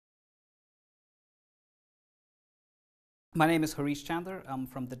My name is Harish Chander. I'm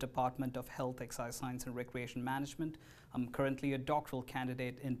from the Department of Health, Exercise Science and Recreation Management. I'm currently a doctoral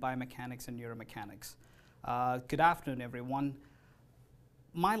candidate in biomechanics and neuromechanics. Good afternoon, everyone.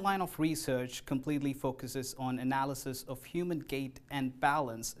 My line of research completely focuses on analysis of human gait and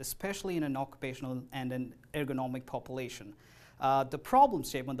balance, especially in an occupational and an ergonomic population. The problem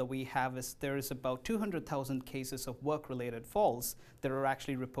statement that we have is there is about 200,000 cases of work-related falls that are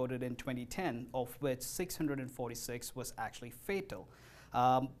actually reported in 2010, of which 646 was actually fatal.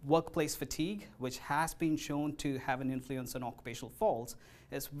 Workplace fatigue, which has been shown to have an influence on occupational falls,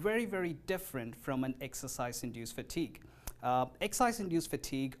 is very, very different from an exercise-induced fatigue. Exercise-induced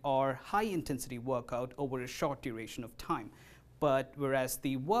fatigue are high-intensity workout over a short duration of time. But whereas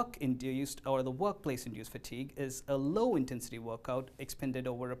the work-induced or the workplace-induced fatigue is a low-intensity workout expended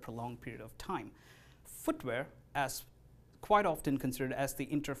over a prolonged period of time. Footwear, as quite often considered as the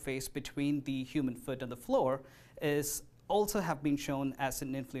interface between the human foot and the floor, is also have been shown as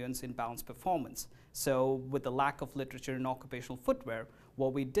an influence in balance performance. So with the lack of literature in occupational footwear,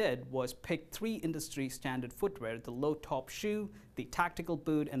 what we did was pick 3 industry standard footwear, the low top shoe, the tactical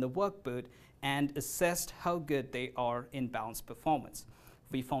boot, and the work boot, and assessed how good they are in balance performance.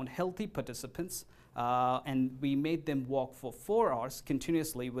 We found healthy participants and we made them walk for 4 hours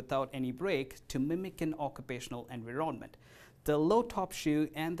continuously without any break to mimic an occupational environment. The low top shoe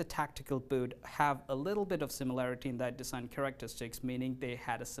and the tactical boot have a little bit of similarity in their design characteristics, meaning they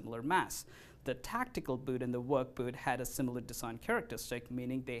had a similar mass. The tactical boot and the work boot had a similar design characteristic,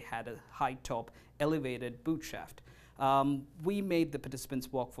 meaning they had a high top elevated boot shaft. We made the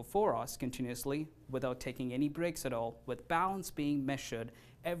participants walk for 4 hours continuously without taking any breaks at all, with balance being measured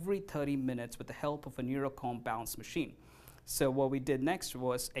every 30 minutes with the help of a Neurocom balance machine. So what we did next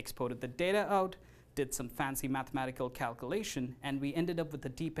was exported the data out, did some fancy mathematical calculation, and we ended up with a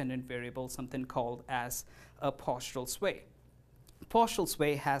dependent variable, something called as a postural sway. Postural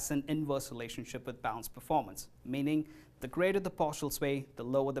sway has an inverse relationship with balance performance, meaning the greater the postural sway, the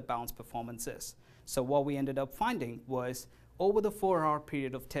lower the balance performance is. So what we ended up finding was over the 4-hour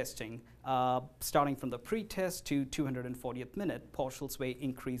period of testing, starting from the pre-test to 240th minute, postural sway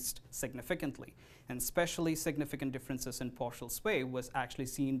increased significantly. And especially significant differences in postural sway was actually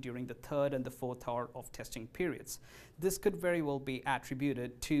seen during the 3rd and the 4th hour of testing periods. This could very well be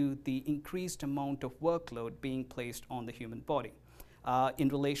attributed to the increased amount of workload being placed on the human body. In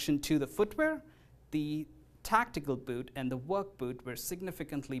relation to the footwear, the tactical boot and the work boot were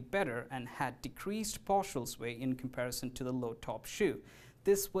significantly better and had decreased postural sway in comparison to the low top shoe.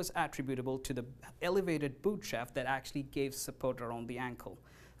 This was attributable to the elevated boot shaft that actually gave support around the ankle.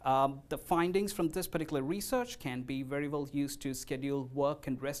 The findings from this particular research can be very well used to schedule work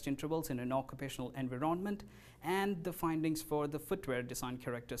and rest intervals in an occupational environment, and the findings for the footwear design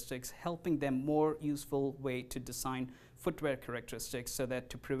characteristics helping them more useful way to design footwear characteristics so that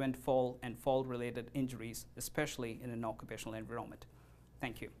to prevent fall and fall related injuries, especially in an occupational environment.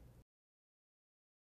 Thank you.